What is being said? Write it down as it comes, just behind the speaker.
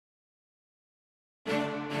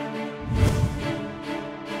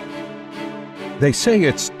They say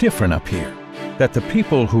it's different up here, that the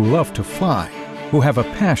people who love to fly, who have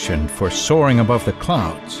a passion for soaring above the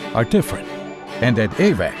clouds, are different. And at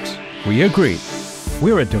AVEX, we agree.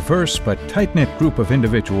 We're a diverse but tight-knit group of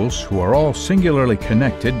individuals who are all singularly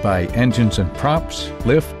connected by engines and props,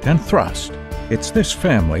 lift and thrust. It's this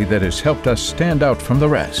family that has helped us stand out from the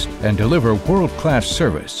rest and deliver world-class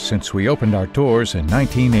service since we opened our doors in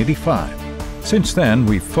 1985. Since then,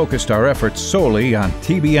 we've focused our efforts solely on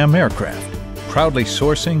TBM aircraft, proudly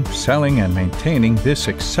sourcing, selling, and maintaining this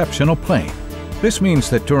exceptional plane. This means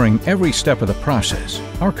that during every step of the process,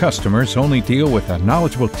 our customers only deal with a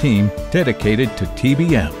knowledgeable team dedicated to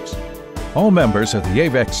TBMs. All members of the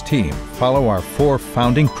AVEX team follow our 4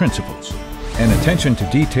 founding principles: an attention to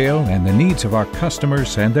detail and the needs of our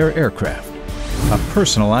customers and their aircraft, a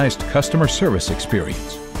personalized customer service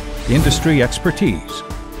experience, industry expertise,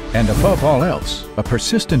 and above all else, a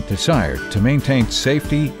persistent desire to maintain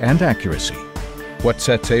safety and accuracy. What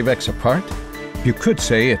sets AVEX apart? You could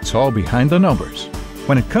say it's all behind the numbers.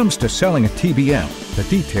 When it comes to selling a TBM, the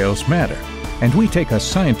details matter, and we take a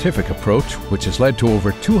scientific approach which has led to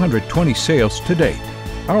over 220 sales to date.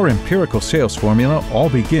 Our empirical sales formula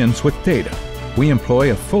all begins with data. We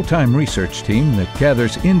employ a full-time research team that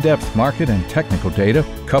gathers in-depth market and technical data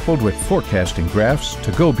coupled with forecasting graphs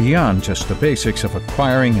to go beyond just the basics of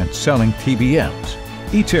acquiring and selling TBMs.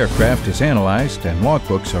 Each aircraft is analyzed and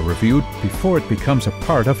logbooks are reviewed before it becomes a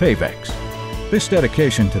part of AVEX. This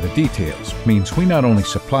dedication to the details means we not only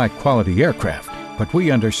supply quality aircraft, but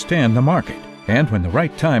we understand the market and when the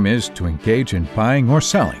right time is to engage in buying or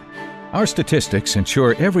selling. Our statistics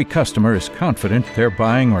ensure every customer is confident they're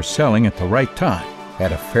buying or selling at the right time,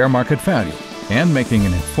 at a fair market value, and making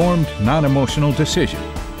an informed, non-emotional decision.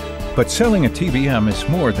 But selling a TBM is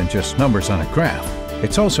more than just numbers on a graph.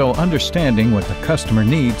 It's also understanding what the customer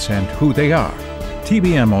needs and who they are.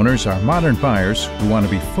 TBM owners are modern buyers who want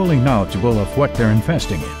to be fully knowledgeable of what they're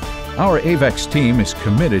investing in. Our AVEX team is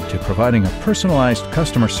committed to providing a personalized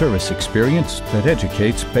customer service experience that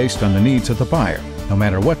educates based on the needs of the buyer, no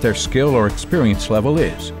matter what their skill or experience level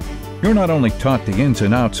is. You're not only taught the ins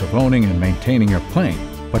and outs of owning and maintaining your plane,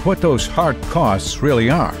 but what those hard costs really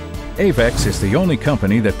are. AVEX is the only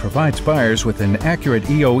company that provides buyers with an accurate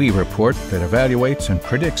EOE report that evaluates and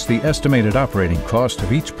predicts the estimated operating cost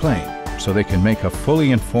of each plane, so they can make a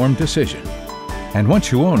fully informed decision. And once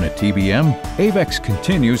you own a TBM, AVEX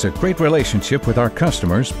continues a great relationship with our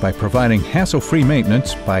customers by providing hassle-free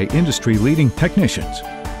maintenance by industry-leading technicians.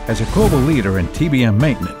 As a global leader in TBM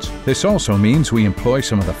maintenance, this also means we employ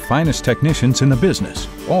some of the finest technicians in the business,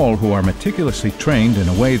 all who are meticulously trained in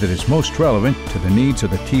a way that is most relevant to the needs of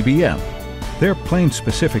the TBM. Their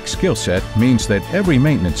plane-specific skill set means that every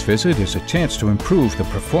maintenance visit is a chance to improve the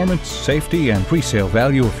performance, safety, and resale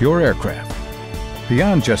value of your aircraft.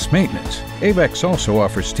 Beyond just maintenance, AVEX also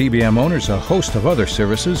offers TBM owners a host of other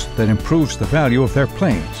services that improves the value of their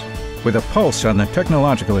planes. With a pulse on the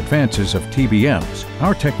technological advances of TBMs,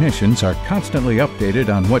 our technicians are constantly updated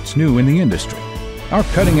on what's new in the industry. Our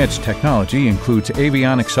cutting-edge technology includes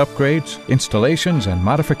avionics upgrades, installations, and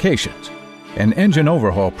modifications. An engine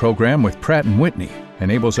overhaul program with Pratt & Whitney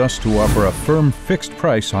enables us to offer a firm fixed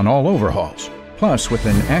price on all overhauls. Plus, with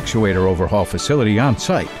an actuator overhaul facility on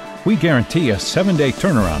site, we guarantee a 7-day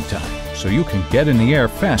turnaround time, so you can get in the air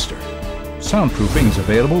faster. Soundproofing is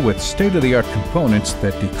available with state-of-the-art components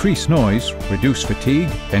that decrease noise, reduce fatigue,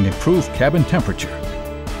 and improve cabin temperature.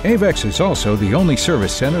 AVEX is also the only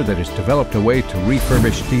service center that has developed a way to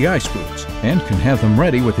refurbish de-ice boots and can have them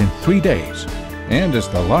ready within 3 days. And as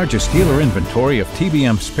the largest dealer inventory of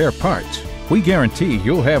TBM spare parts, we guarantee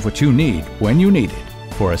you'll have what you need when you need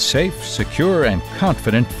it for a safe, secure, and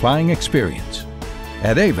confident flying experience.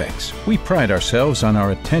 At AVEX, we pride ourselves on our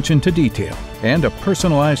attention to detail and a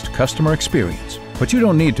personalized customer experience. But you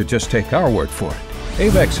don't need to just take our word for it.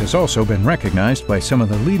 AVEX has also been recognized by some of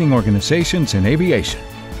the leading organizations in aviation.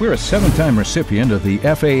 We're a 7-time recipient of the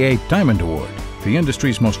FAA Diamond Award, the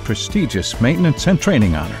industry's most prestigious maintenance and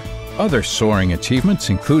training honor. Other soaring achievements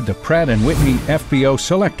include the Pratt & Whitney FBO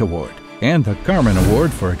Select Award and the Garmin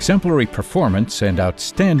Award for exemplary performance and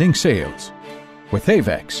outstanding sales. With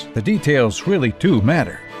AVEX, the details really do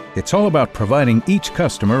matter. It's all about providing each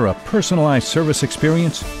customer a personalized service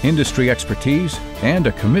experience, industry expertise, and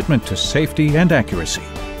a commitment to safety and accuracy.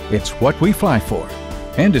 It's what we fly for,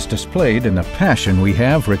 and is displayed in the passion we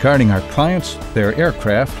have regarding our clients, their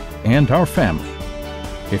aircraft, and our family.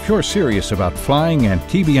 If you're serious about flying and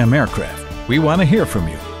TBM aircraft, we want to hear from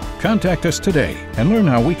you. Contact us today and learn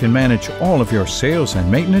how we can manage all of your sales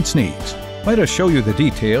and maintenance needs. Let us show you the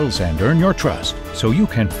details and earn your trust so you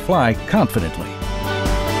can fly confidently.